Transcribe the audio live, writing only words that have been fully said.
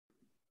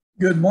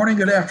Good morning,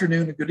 good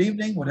afternoon, and good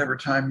evening, whatever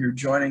time you're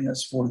joining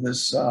us for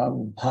this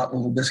hot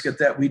little biscuit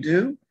that we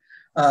do.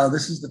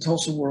 This is the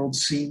Tulsa World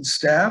Scene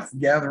staff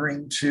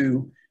gathering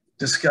to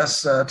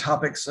discuss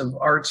topics of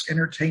arts,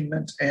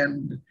 entertainment,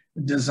 and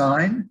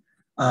design.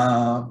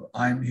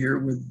 I'm here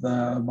with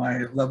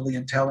my lovely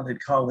and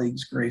talented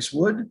colleagues, Grace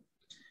Wood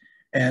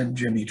and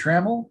Jimmy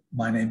Trammell.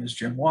 My name is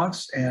Jim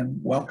Watts, and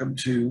welcome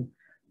to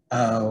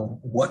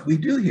what we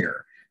do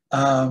here.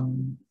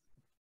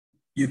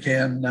 You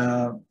can,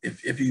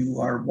 if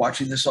you are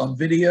watching this on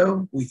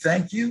video, we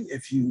thank you.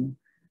 If you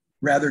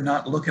rather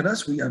not look at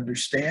us, we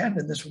understand.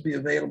 And this will be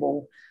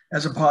available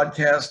as a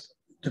podcast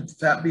to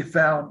be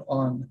found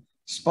on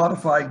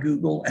Spotify,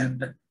 Google,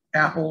 and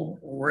Apple,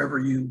 or wherever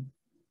you,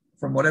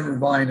 from whatever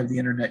vine of the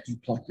internet you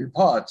pluck your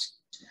pods.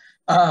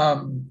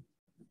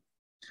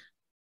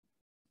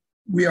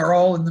 We are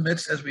all in the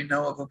midst, as we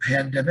know, of a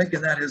pandemic,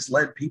 and that has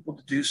led people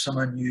to do some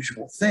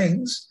unusual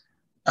things.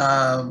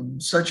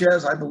 Such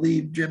as, I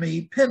believe,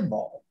 Jimmy,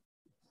 pinball.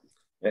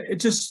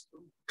 It's just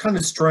kind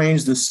of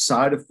strange, the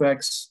side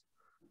effects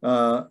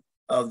of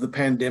the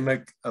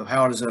pandemic, of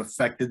how it has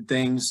affected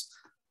things.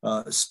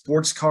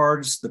 Sports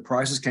cards, the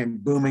prices came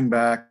booming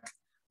back.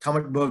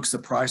 Comic books, the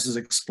prices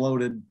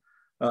exploded.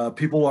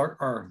 People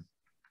are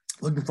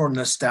looking for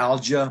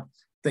nostalgia,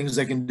 things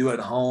they can do at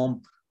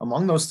home.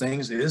 Among those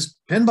things is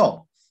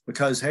pinball,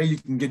 because, hey, you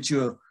can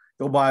go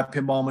buy a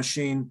pinball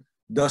machine,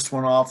 dust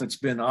one off that's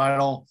been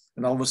idle,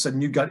 and all of a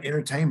sudden you've got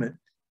entertainment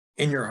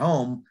in your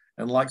home.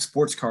 And like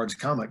sports cards,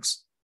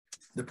 comics,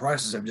 the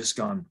prices have just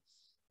gone,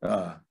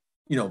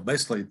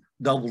 basically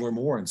doubled or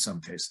more in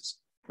some cases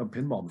of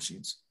pinball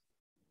machines.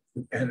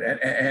 And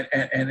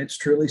it's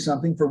truly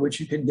something for which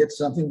you can get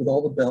something with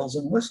all the bells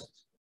and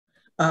whistles.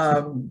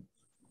 Either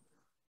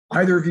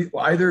of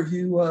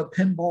you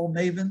pinball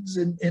mavens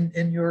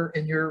in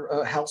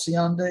your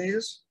halcyon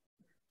days?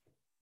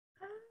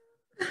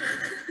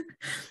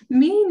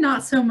 Me,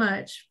 not so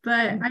much,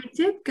 but I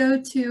did go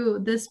to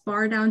this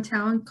bar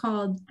downtown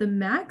called The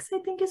Max, I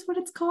think is what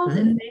it's called,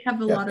 and they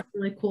have a lot of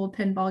really cool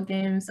pinball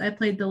games. I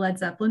played the Led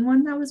Zeppelin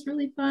one, that was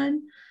really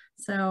fun.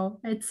 So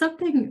it's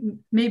something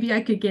maybe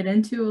I could get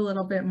into a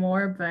little bit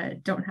more,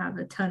 but don't have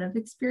a ton of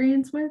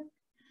experience with.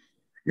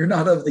 You're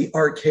not of the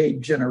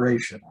arcade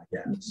generation, I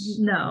guess.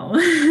 No.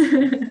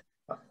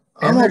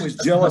 I'm always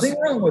jealous. Nothing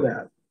wrong with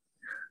that.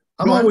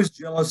 I'm always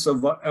jealous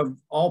of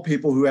all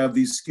people who have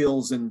these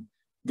skills in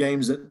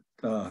games that,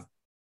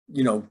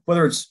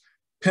 whether it's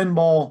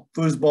pinball,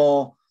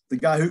 foosball, the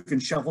guy who can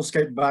shuffle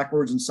skate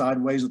backwards and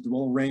sideways at the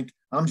roller rink.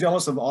 I'm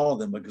jealous of all of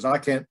them because I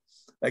can't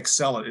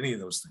excel at any of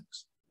those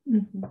things.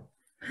 Mm-hmm.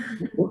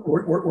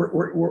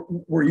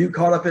 Were you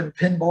caught up in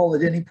pinball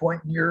at any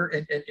point in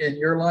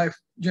your life,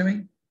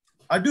 Jimmy?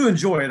 I do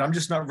enjoy it. I'm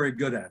just not very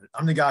good at it.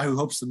 I'm the guy who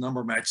hopes the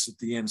number matches at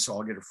the end, so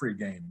I'll get a free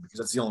game because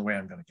that's the only way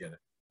I'm going to get it.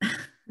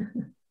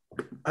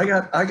 I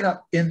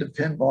got into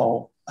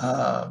pinball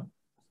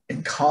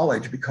in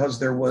college because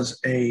there was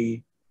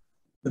the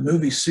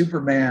movie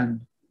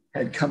Superman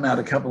had come out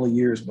a couple of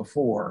years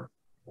before,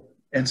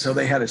 and so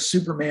they had a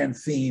Superman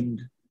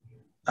themed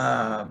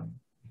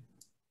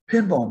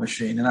pinball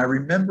machine, and I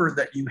remember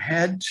that you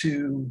had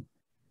to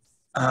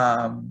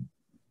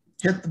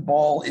hit the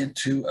ball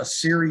into a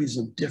series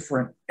of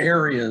different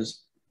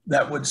areas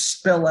that would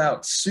spell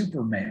out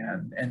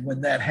Superman, and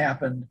when that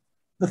happened,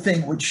 the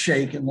thing would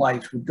shake and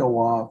lights would go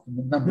off and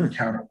the number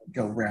counter would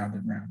go round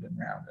and round and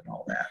round and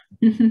all that.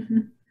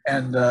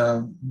 And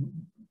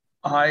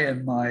I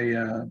and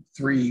my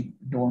three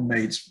dorm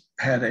mates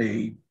had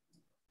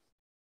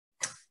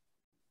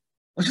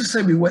let's just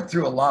say we went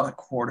through a lot of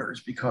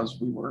quarters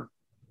because we were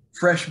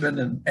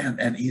freshmen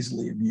and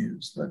easily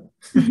amused. But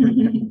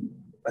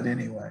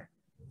anyway,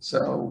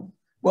 so,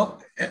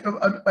 well,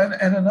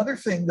 and another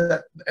thing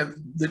that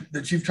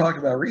you've talked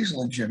about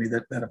recently, Jimmy,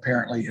 that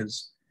apparently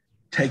has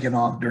taken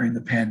off during the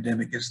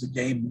pandemic is the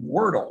game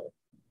Wordle.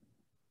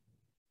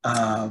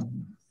 I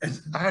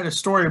had a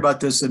story about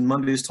this in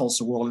Monday's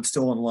Tulsa World. It's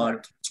still online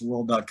at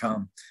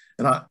tulsaworld.com.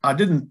 And I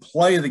didn't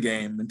play the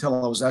game until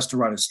I was asked to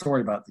write a story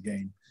about the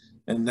game.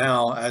 And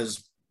now,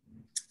 as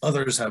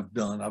others have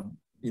done, I'm,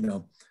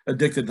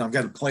 addicted, and I've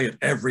got to play it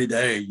every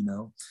day,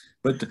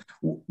 But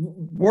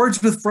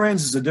Words with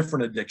Friends is a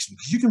different addiction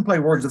because you can play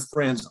Words with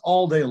Friends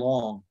all day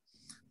long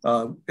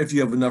if you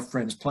have enough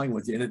friends playing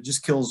with you, and it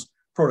just kills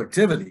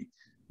productivity.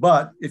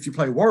 But if you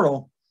play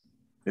Wordle,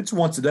 it's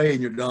once a day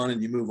and you're done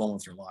and you move on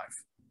with your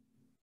life.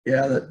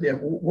 Yeah,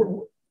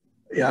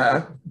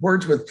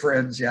 Words with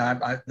Friends. Yeah,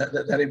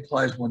 that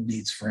implies one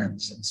needs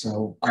friends, and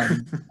so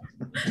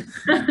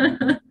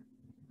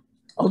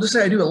I'll just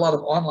say I do a lot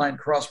of online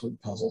crossword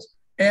puzzles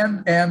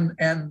and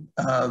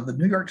the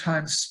New York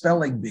Times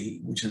Spelling Bee,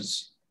 which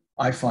is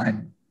I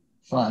find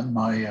fun.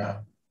 My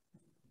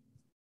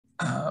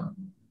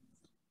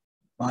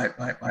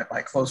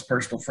close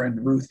personal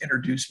friend Ruth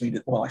introduced me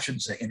to, well, I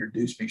shouldn't say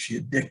introduced me,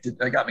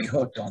 I got me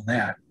hooked on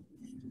that,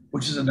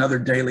 which is another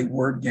daily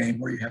word game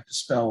where you have to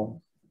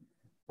spell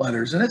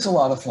letters, and it's a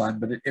lot of fun,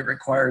 but it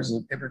requires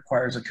a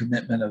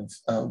commitment of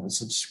a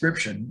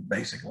subscription,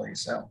 basically.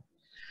 So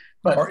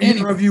But are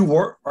either of you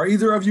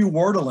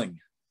wordling?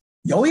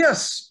 Oh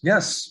yes,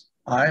 yes.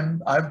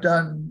 I've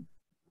done.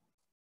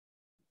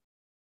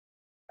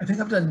 I think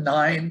I've done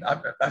 9.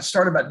 I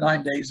started about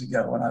 9 days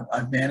ago, and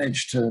I've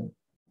managed to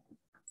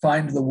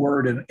find the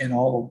word in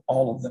all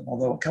of them.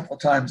 Although a couple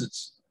of times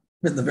it's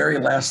been the very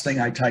last thing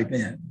I type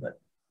in. But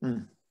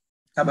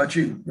how about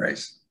you,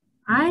 Grace?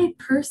 I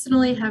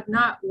personally have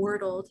not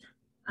wordled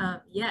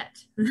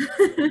yet.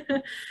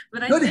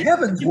 But Good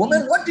heavens,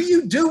 woman, what do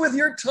you do with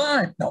your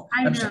time? No,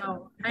 I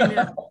know.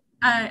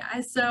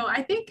 So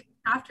I think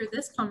after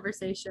this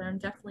conversation, I'm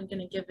definitely going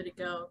to give it a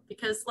go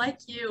because, like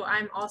you,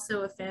 I'm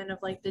also a fan of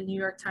like the New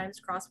York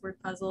Times crossword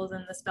puzzles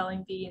and the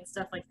spelling bee and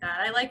stuff like that.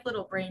 I like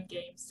little brain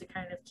games to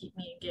kind of keep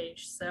me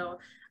engaged. So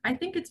I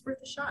think it's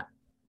worth a shot.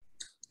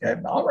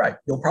 Okay, all right.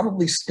 You'll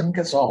probably skunk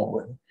us all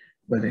with,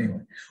 but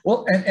anyway.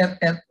 Well,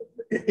 and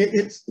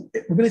it's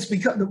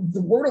become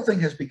the Wordle thing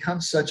has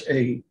become such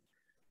a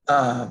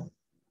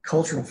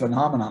cultural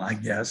phenomenon, I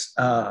guess,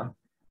 that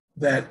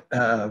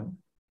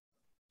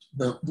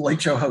the Late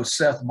Show host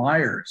Seth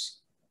Meyers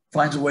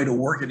finds a way to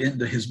work it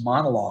into his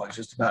monologues.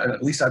 Just about,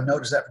 at least I've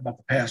noticed that for about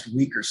the past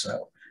week or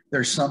so.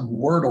 There's some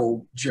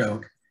Wordle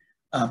joke.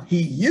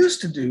 He used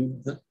to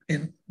do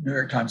in New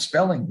York Times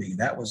Spelling Bee.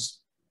 That was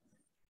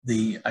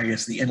I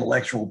guess the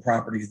intellectual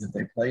property that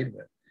they played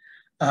with.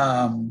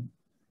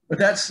 But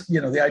that's,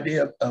 the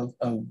idea of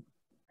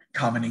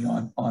commenting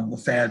on the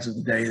fads of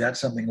the day. That's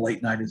something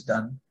Late Night has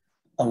done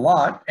a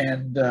lot.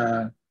 And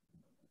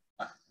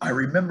I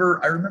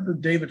remember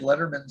David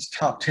Letterman's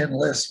top 10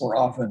 lists were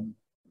often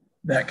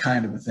that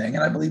kind of a thing.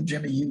 And I believe,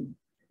 Jimmy,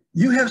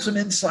 you have some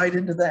insight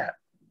into that.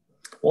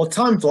 Well,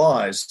 time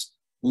flies.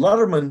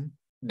 Letterman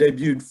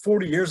debuted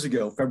 40 years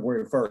ago,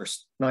 February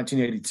 1st,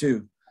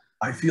 1982.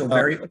 I feel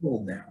very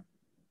old now.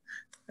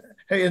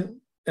 Hey,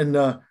 and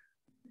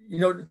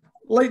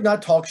late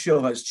night talk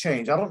show has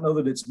changed. I don't know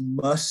that it's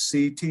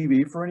must-see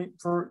TV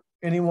for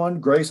anyone.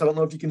 Grace, I don't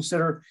know if you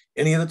consider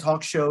any of the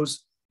talk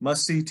shows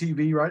must-see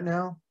TV right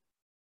now.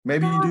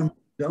 Maybe you do.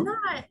 Don't?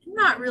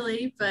 Not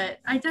really, but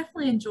I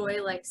definitely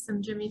enjoy like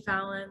some Jimmy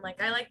Fallon.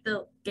 Like I like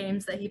the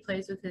games that he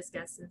plays with his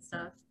guests and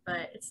stuff,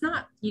 but it's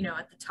not,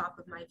 at the top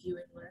of my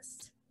viewing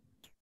list.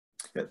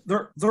 Yeah,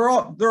 there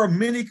are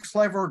many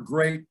clever,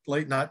 great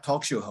late night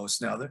talk show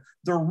hosts now.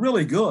 They're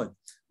really good.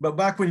 But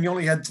back when you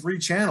only had 3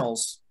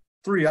 channels,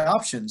 3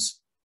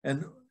 options,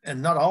 and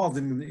not all of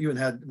them even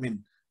had. I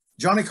mean,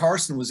 Johnny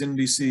Carson was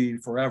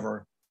NBC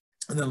forever,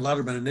 and then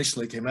Letterman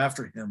initially came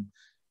after him.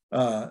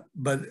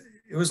 But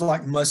it was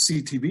like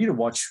must-see TV to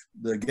watch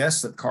the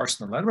guests that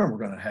Carson and Letterman were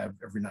going to have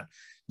every night.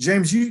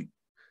 James,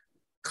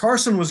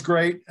 Carson was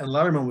great and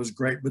Letterman was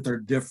great, but they're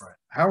different.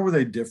 How were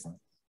they different?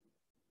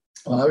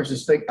 Well, I was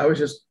just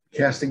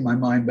casting my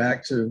mind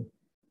back to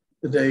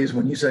the days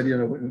when you said,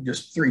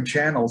 just 3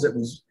 channels. It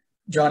was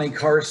Johnny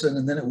Carson,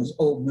 and then it was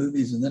old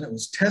movies, and then it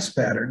was test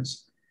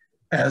patterns,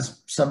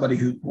 as somebody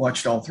who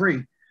watched all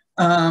 3.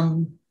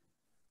 But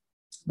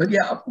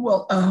yeah,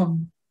 well,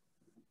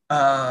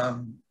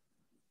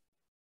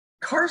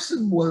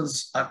 Carson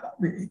was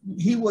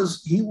he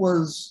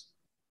was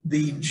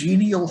the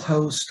genial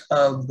host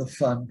of the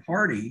fun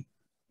party,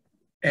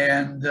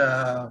 and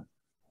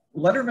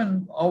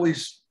Letterman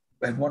always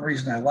had one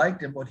reason I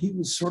liked him. But he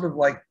was sort of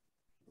like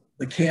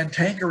the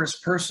cantankerous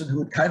person who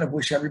would kind of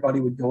wish everybody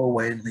would go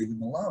away and leave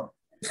him alone.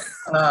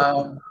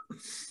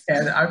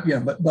 And I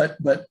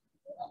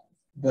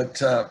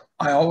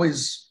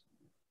always,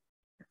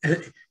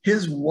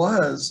 his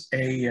was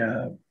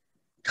a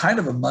kind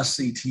of a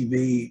must-see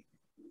TV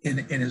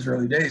in his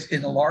early days,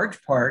 in a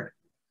large part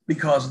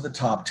because of the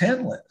top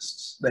 10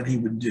 lists that he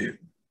would do.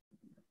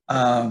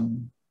 I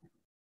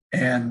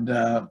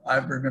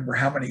remember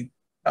how many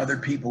other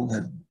people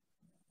had,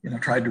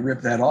 tried to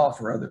rip that off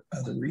for other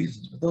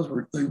reasons, but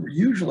they were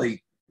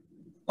usually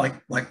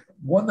like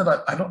one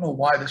that I don't know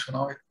why this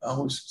one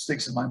always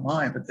sticks in my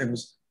mind, but there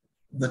was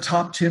the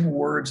top 10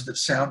 words that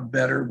sound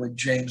better when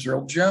James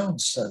Earl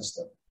Jones says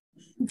them.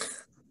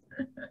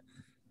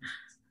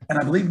 And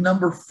I believe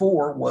number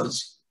 4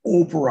 was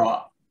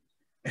Oprah.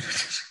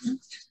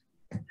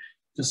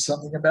 Just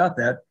something about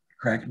that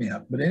cracked me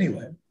up. But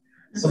anyway.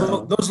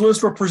 So those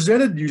lists were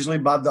presented usually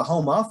by the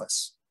home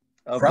office.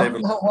 Direct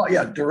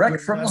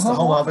from the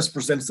home office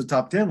presents the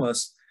top 10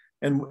 list.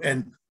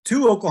 And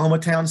 2 Oklahoma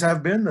towns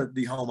have been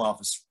the home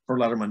office for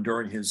Letterman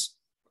during his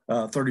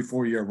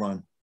 34-year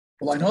run.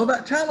 Well, I know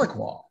about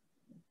Tahlequah.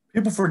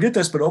 People forget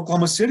this, but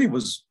Oklahoma City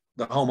was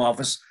the home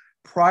office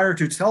prior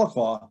to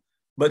Tahlequah.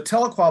 But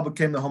Tahlequah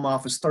became the home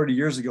office 30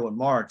 years ago in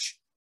March.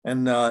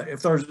 And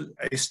if there's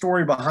a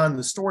story behind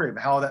the story of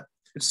how that,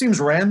 it seems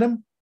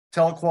random.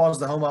 Tahlequah is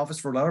the home office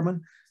for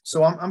Letterman.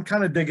 So I'm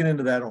kind of digging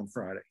into that on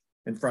Friday,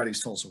 in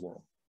Friday's Tulsa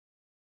World.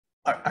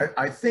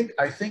 I think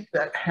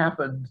that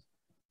happened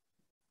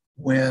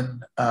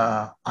when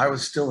I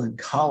was still in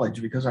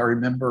college, because I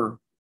remember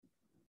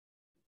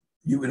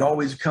you would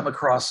always come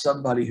across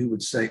somebody who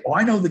would say, "Oh,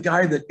 I know the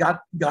guy that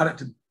got it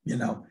to,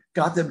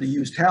 got them to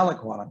use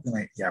Tahlequah." I'm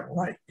like, "Yeah,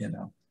 right."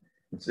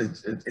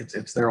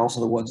 It's they're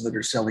also the ones that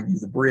are selling you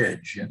the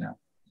bridge,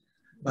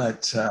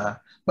 But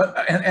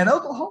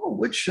Oklahoma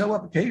would show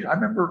up occasionally. I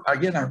remember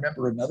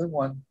another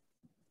one.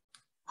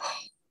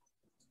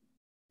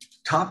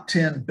 Top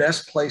 10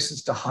 best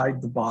places to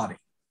hide the body.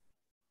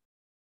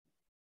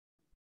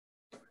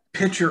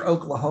 Pitcher,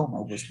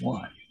 Oklahoma was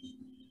one.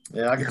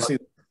 Yeah, I can see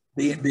that.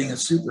 Being a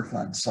super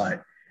fun site.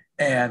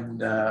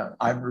 And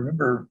I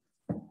remember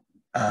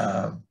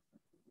my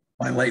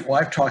late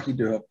wife talking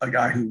to a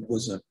guy who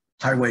was a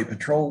highway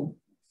patrol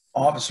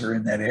officer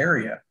in that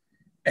area.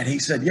 And he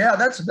said, yeah,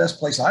 that's the best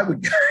place I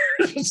would go.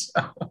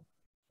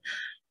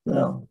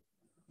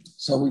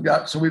 So we've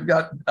got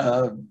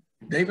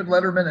David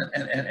Letterman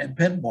and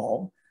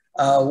pinball.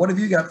 What have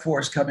you got for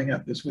us coming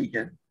up this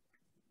weekend,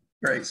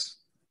 Grace?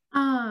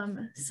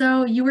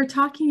 So you were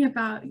talking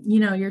about,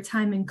 your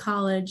time in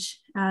college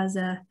as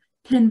a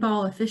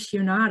pinball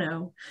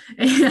aficionado.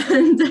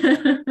 And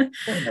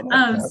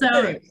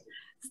so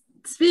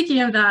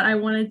speaking of that, I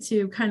wanted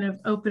to kind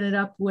of open it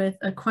up with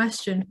a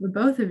question for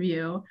both of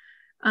you.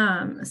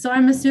 So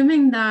I'm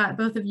assuming that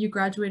both of you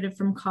graduated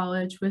from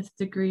college with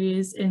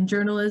degrees in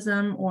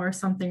journalism or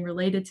something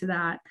related to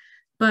that.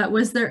 But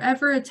was there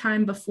ever a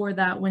time before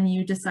that when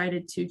you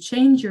decided to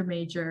change your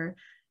major?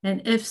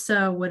 And if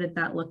so, what did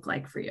that look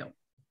like for you?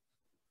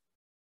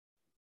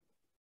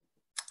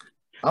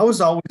 I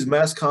was always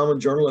mass comm and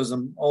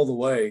journalism all the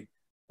way.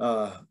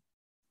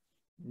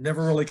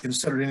 Never really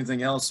considered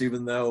anything else,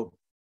 even though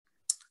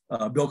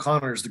Bill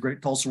Connors, the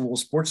great Tulsa World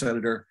sports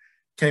editor,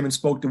 came and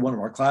spoke to one of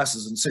our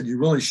classes and said, you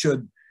really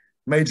should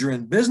major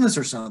in business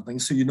or something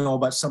so you know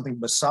about something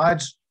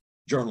besides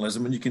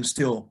journalism and you can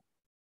still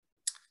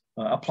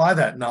apply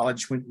that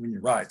knowledge when you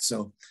write.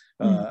 So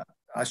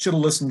I should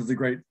have listened to the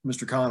great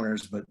Mr.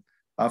 Connors, but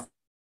I've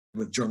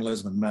with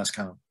journalism and mass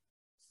comm.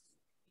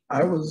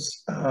 I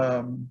was,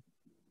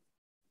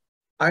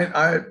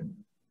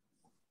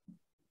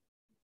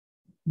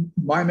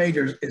 my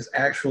major is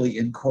actually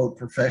in quote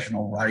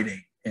professional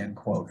writing, end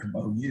quote, from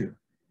OU.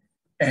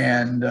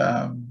 And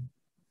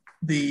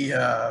the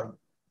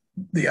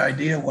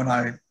idea when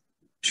I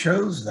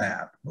chose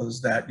that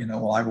was that,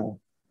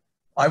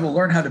 I will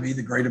learn how to be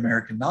the great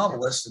American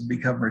novelist and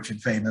become rich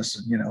and famous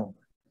and,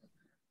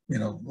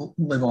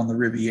 live on the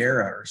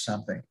Riviera or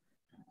something.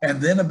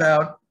 And then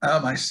about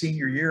my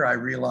senior year, I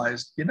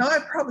realized, I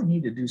probably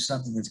need to do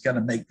something that's going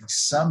to make me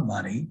some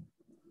money,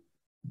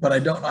 but I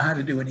don't know how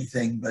to do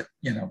anything but,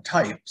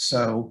 type.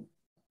 So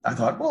I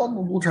thought, well,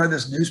 we'll try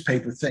this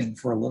newspaper thing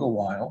for a little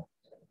while.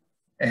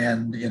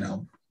 And,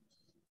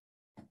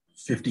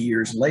 50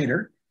 years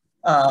later,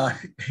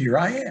 here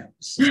I am.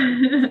 So.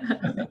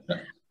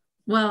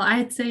 Well,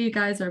 I'd say you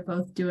guys are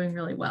both doing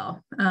really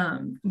well.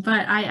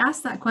 But I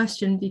asked that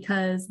question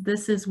because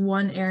this is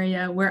one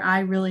area where I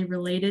really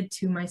related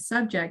to my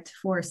subject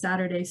for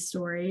Saturday's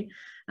story.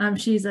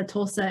 She's a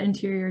Tulsa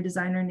interior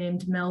designer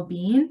named Mel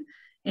Bean.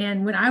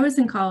 And when I was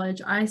in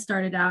college, I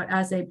started out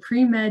as a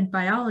pre-med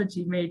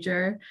biology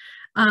major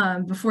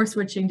before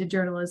switching to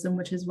journalism,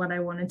 which is what I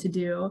wanted to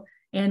do.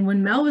 And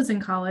when Mel was in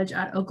college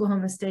at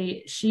Oklahoma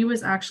State, she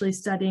was actually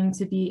studying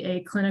to be a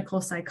clinical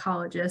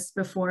psychologist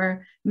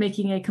before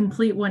making a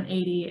complete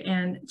 180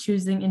 and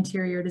choosing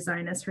interior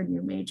design as her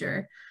new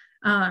major.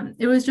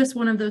 It was just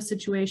one of those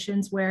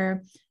situations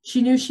where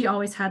she knew she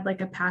always had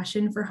like a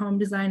passion for home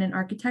design and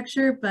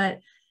architecture, but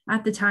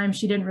at the time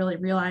she didn't really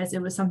realize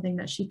it was something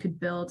that she could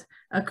build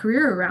a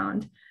career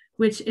around,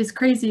 which is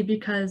crazy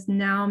because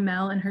now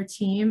Mel and her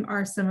team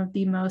are some of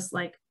the most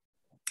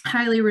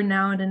highly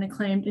renowned and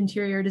acclaimed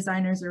interior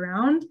designers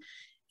around.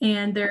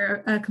 And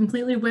they're a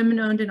completely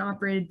women-owned and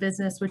operated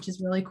business, which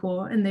is really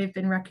cool. And they've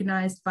been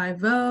recognized by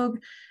Vogue,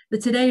 The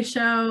Today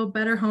Show,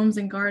 Better Homes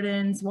and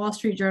Gardens, Wall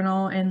Street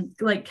Journal, and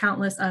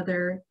countless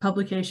other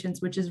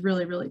publications, which is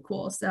really, really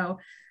cool. So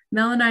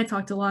Mel and I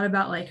talked a lot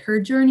about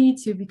her journey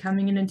to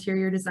becoming an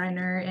interior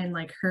designer and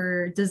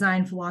her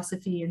design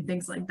philosophy and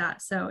things like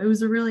that. So it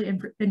was a really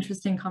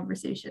interesting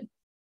conversation.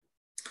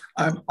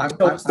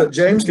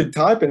 James could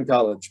type in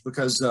college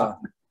because I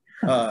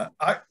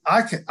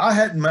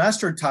hadn't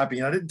mastered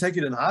typing. I didn't take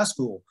it in high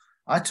school.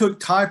 I took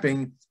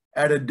typing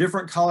at a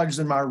different college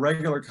than my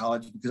regular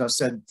college because I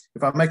said,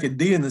 if I make a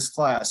D in this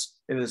class,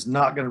 it is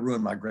not going to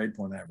ruin my grade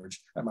point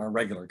average at my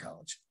regular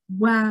college.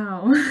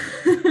 Wow.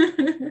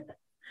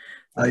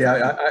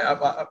 Yeah,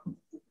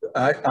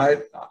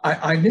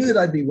 I knew that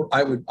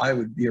I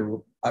would be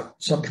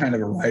some kind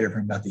of a writer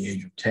from about the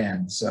age of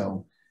 10.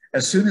 So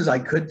as soon as I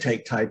could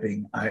take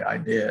typing, I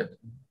did.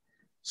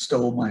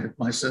 Stole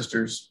my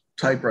sister's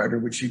typewriter,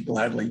 which she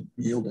gladly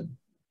yielded.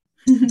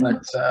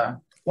 But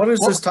what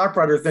is this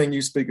typewriter thing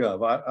you speak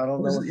of? I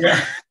don't know.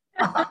 Yeah.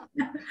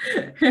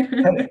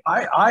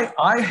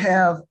 I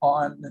have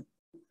on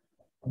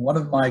one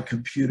of my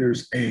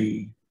computers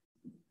a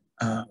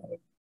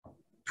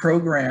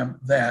program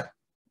that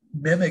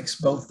mimics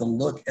both the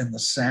look and the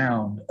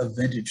sound of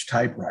vintage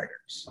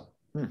typewriters.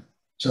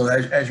 So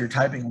as you're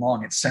typing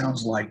along, it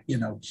sounds like,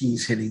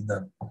 keys hitting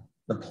the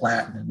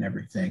platen and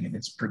everything, and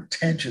it's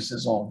pretentious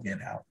as all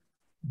get out.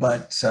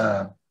 But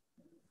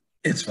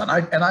it's fun.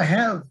 I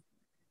have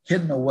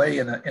hidden away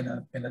in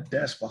a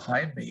desk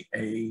behind me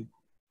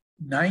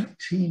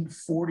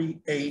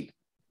 1948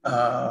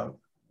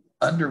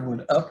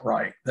 Underwood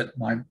upright that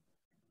my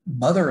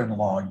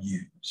mother-in-law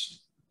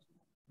used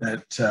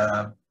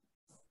that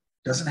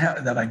doesn't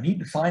have, that I need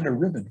to find a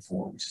ribbon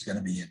for, which is going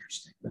to be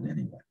interesting. But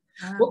anyway,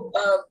 well,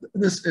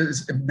 this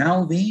is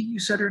Malvine, you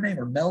said her name,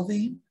 or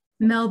Melvine?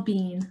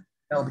 Melvine.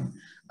 Melvine.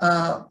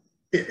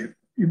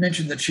 You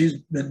mentioned that she's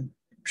been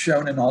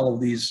shown in all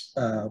of these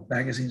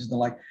magazines and the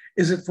like.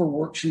 Is it for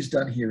work she's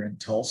done here in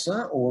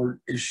Tulsa, or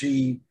is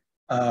she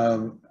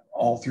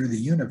all through the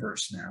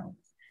universe now?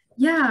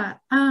 Yeah,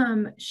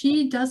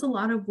 she does a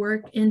lot of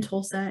work in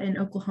Tulsa and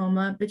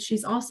Oklahoma, but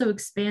she's also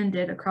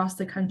expanded across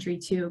the country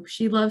too.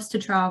 She loves to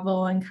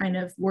travel and kind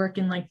of work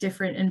in like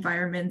different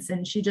environments,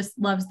 and she just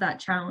loves that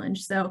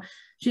challenge. So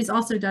she's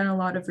also done a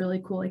lot of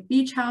really cool like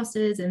beach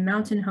houses and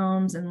mountain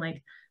homes and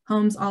like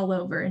homes all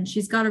over. And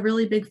she's got a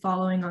really big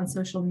following on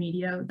social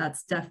media.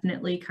 That's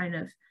definitely kind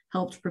of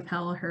helped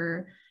propel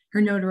her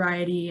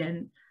notoriety.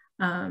 And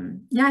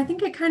yeah, I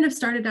think it kind of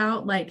started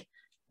out like,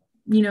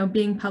 you know,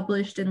 being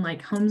published in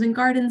like Homes and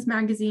Gardens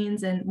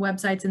magazines and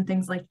websites and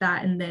things like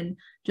that, and then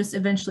just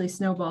eventually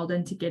snowballed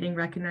into getting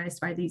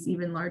recognized by these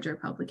even larger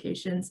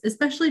publications,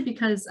 especially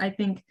because I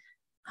think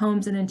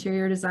homes and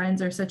interior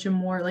designs are such a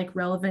more like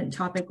relevant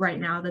topic right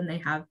now than they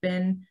have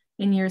been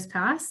in years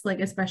past. Like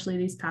especially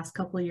these past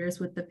couple of years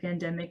with the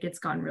pandemic, it's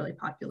gotten really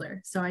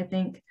popular. So I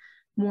think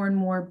more and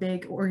more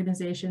big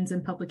organizations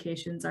and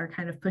publications are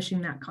kind of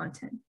pushing that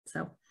content.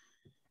 So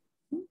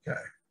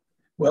okay.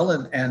 Well,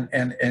 and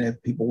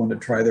if people want to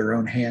try their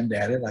own hand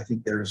at it, I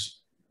think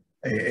there's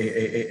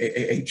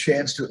a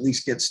chance to at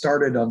least get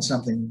started on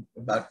something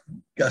about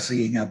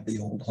gussying up the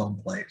old home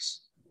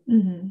place.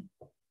 mm-hmm.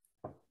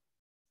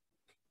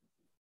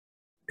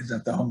 Is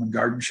that the Home and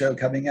Garden Show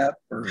coming up?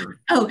 Or?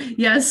 Oh,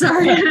 yeah,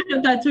 sorry.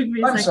 That took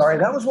me a I'm second. sorry.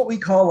 That was what we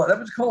call it. That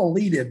was called a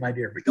lead-in, my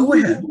dear. But go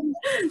ahead.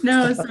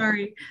 No,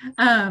 sorry.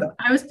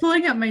 I was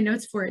pulling up my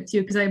notes for it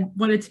too, because I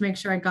wanted to make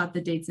sure I got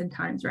the dates and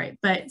times right.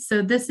 But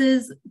so this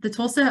is the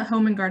Tulsa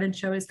Home and Garden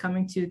Show is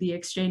coming to the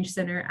Exchange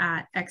Center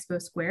at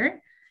Expo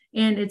Square.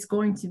 And it's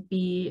going to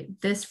be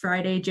this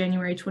Friday,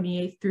 January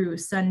 28th through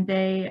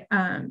Sunday,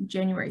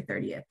 January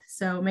 30th.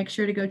 So make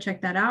sure to go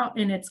check that out.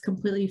 And it's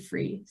completely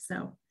free.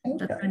 So okay.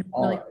 that's kind of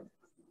really cool.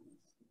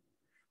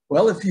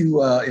 Well, if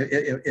you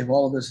if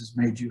all of this has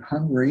made you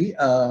hungry,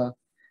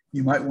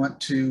 you might want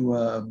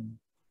to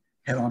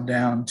head on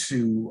down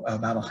to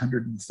about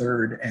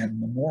 103rd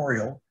and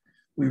Memorial.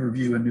 We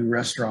review a new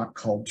restaurant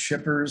called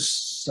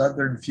Chipper's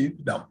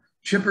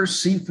Chipper's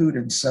Seafood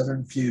and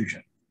Southern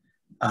Fusion.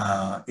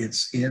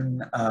 It's in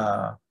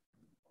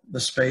the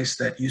space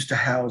that used to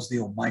house the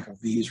old Michael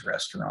V's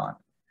restaurant.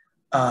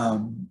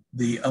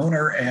 The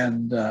owner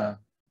and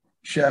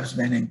chef's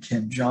man named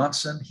Ken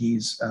Johnson.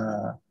 He's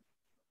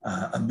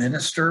a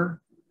minister,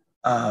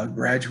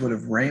 graduate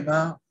of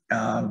Rhema,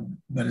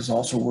 but has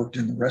also worked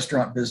in the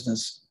restaurant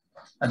business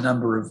a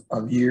number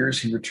of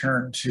years. He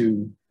returned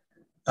to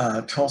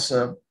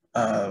Tulsa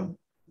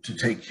to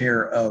take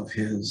care of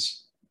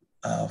his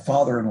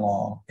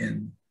father-in-law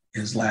in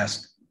his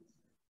last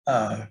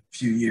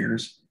few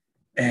years.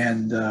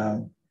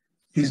 And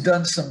he's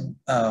done some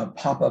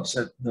pop-ups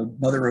at the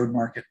Mother Road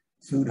Market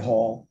Food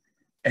Hall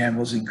and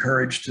was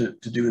encouraged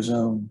to do his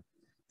own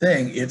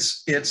thing.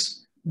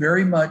 It's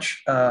very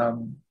much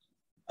kind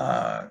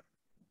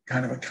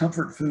of a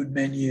comfort food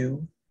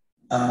menu.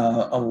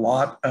 A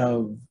lot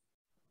of,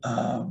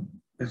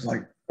 it's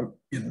like,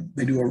 you know,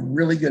 they do a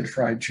really good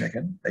fried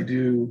chicken. They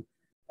do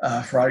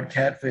fried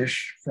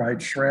catfish,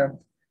 fried shrimp.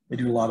 They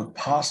do a lot of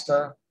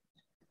pasta.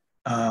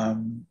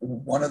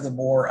 One of the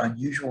more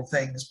unusual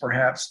things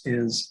perhaps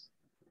is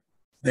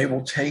they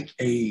will take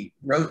a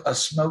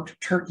smoked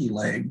turkey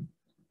leg,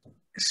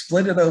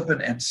 split it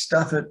open and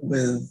stuff it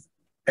with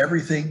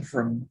everything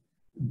from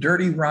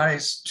dirty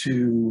rice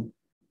to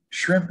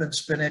shrimp and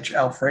spinach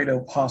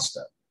Alfredo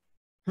pasta.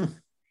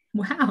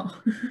 Wow.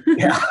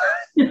 Yeah.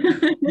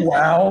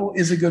 Wow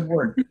is a good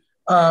word.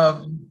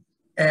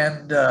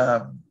 And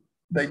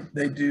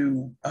they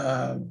do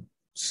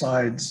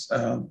sides, you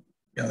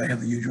know, they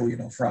have the usual, you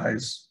know,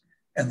 fries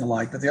and the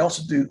like, but they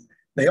also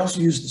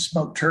use the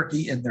smoked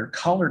turkey in their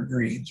collard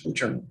greens,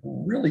 which are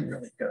really,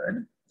 really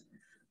good.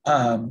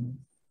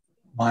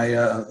 My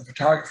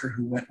photographer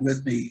who went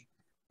with me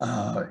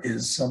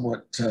is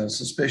somewhat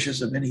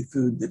suspicious of any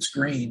food that's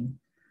green,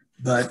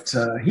 but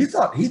he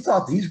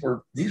thought these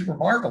were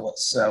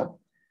marvelous. So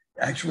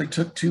actually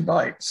took 2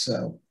 bites.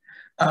 So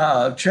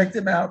check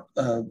them out.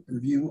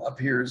 Review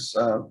appears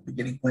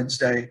beginning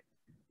Wednesday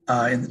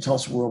in the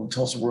Tulsa World,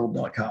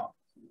 tulsaworld.com.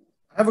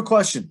 I have a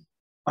question.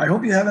 I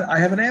hope you have it. I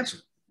have an answer.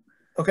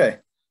 Okay.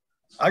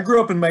 I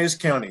grew up in Mayes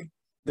County.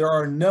 There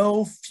are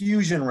no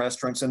fusion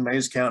restaurants in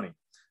Mayes County.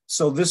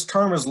 So this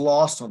term is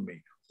lost on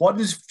me. What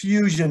does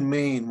fusion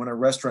mean when a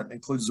restaurant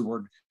includes the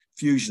word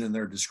fusion in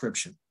their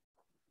description?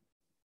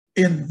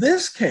 In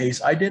this case,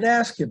 I did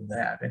ask him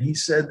that, and he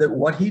said that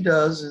what he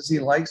does is he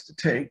likes to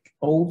take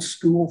old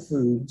school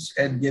foods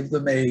and give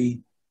them a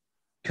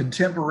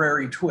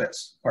contemporary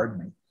twist, pardon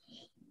me.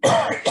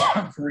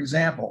 For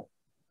example,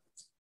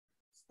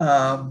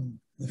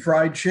 The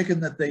fried chicken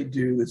that they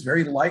do is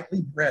very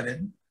lightly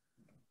breaded,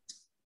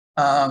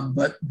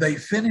 but they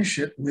finish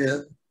it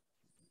with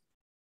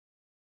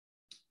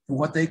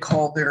what they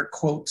call their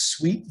quote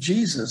sweet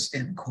Jesus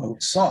end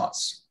quote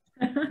sauce,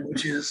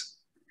 which is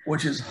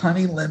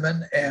honey,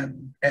 lemon,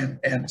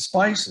 and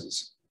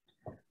spices.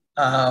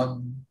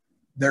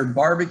 Their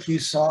barbecue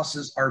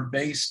sauces are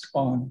based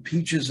on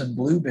peaches and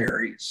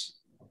blueberries,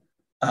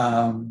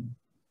 and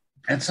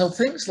so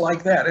things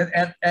like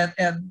that.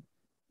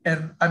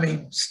 And I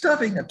mean,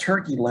 stuffing a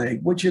turkey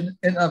leg, which in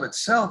and of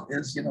itself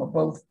is, you know,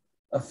 both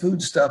a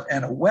foodstuff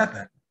and a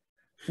weapon,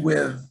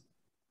 with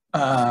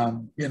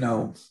you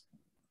know,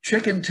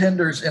 chicken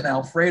tenders in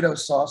Alfredo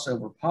sauce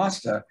over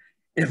pasta.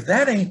 If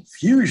that ain't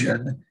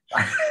fusion,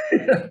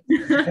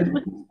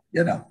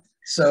 you know.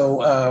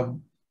 So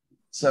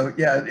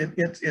yeah,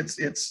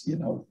 it's you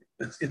know,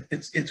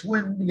 it's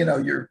when, you know,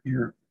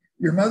 your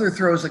mother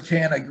throws a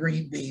can of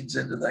green beans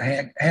into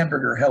the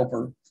hamburger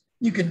helper,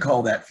 you can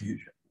call that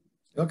fusion.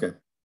 Okay.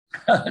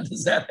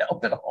 Does that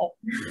help at all?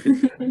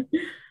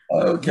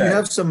 Okay. Do you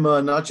have some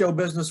nacho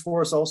business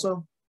for us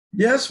also?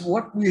 Yes,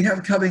 what we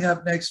have coming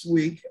up next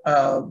week,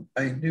 a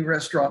new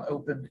restaurant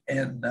opened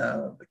in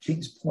the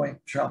Kings Point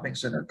Shopping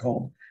Center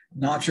called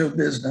Nacho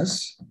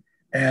Business,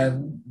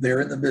 and they're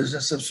in the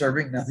business of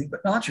serving nothing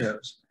but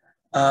nachos.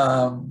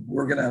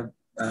 We're going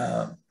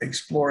to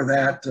explore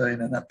that in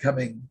an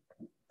upcoming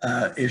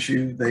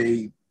issue.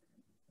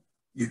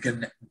 You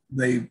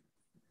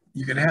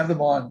can have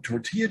them on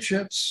tortilla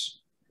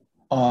chips,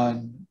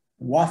 on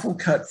waffle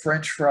cut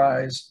French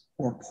fries,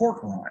 or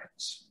pork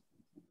rinds.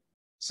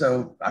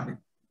 So, I mean,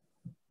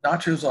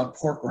 nachos on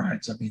pork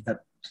rinds, I mean,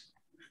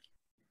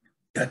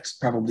 that's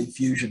probably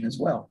fusion as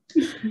well.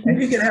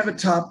 And you can have it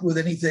topped with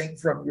anything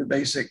from your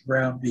basic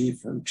ground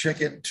beef or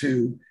chicken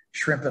to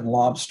shrimp and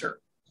lobster.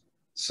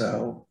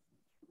 So,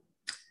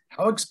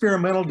 how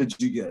experimental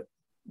did you get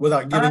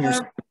without giving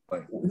yourself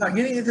away? Without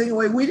getting anything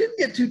away, we didn't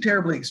get too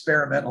terribly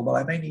experimental, but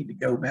I may need to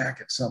go back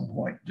at some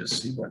point and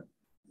just see what.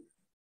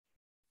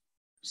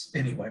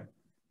 Anyway,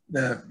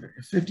 the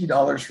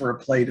 $50 for a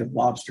plate of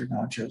lobster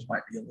nachos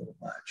might be a little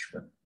much,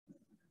 but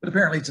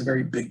apparently it's a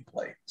very big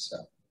plate. So,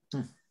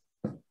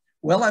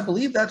 well, I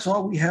believe that's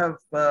all we have.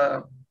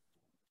 I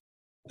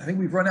think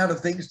we've run out of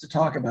things to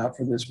talk about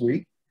for this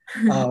week.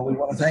 We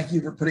want to thank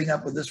you for putting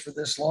up with this for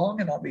this long,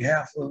 and on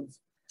behalf of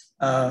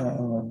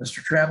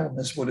Mr. Trammell,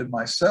 Ms. Wood, and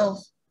myself,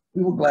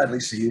 we will gladly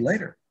see you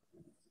later.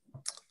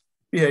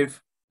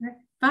 Behave.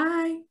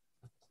 Bye.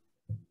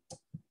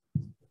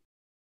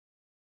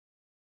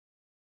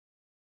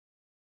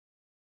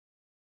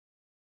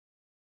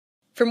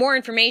 For more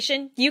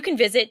information, you can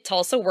visit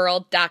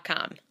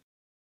tulsaworld.com.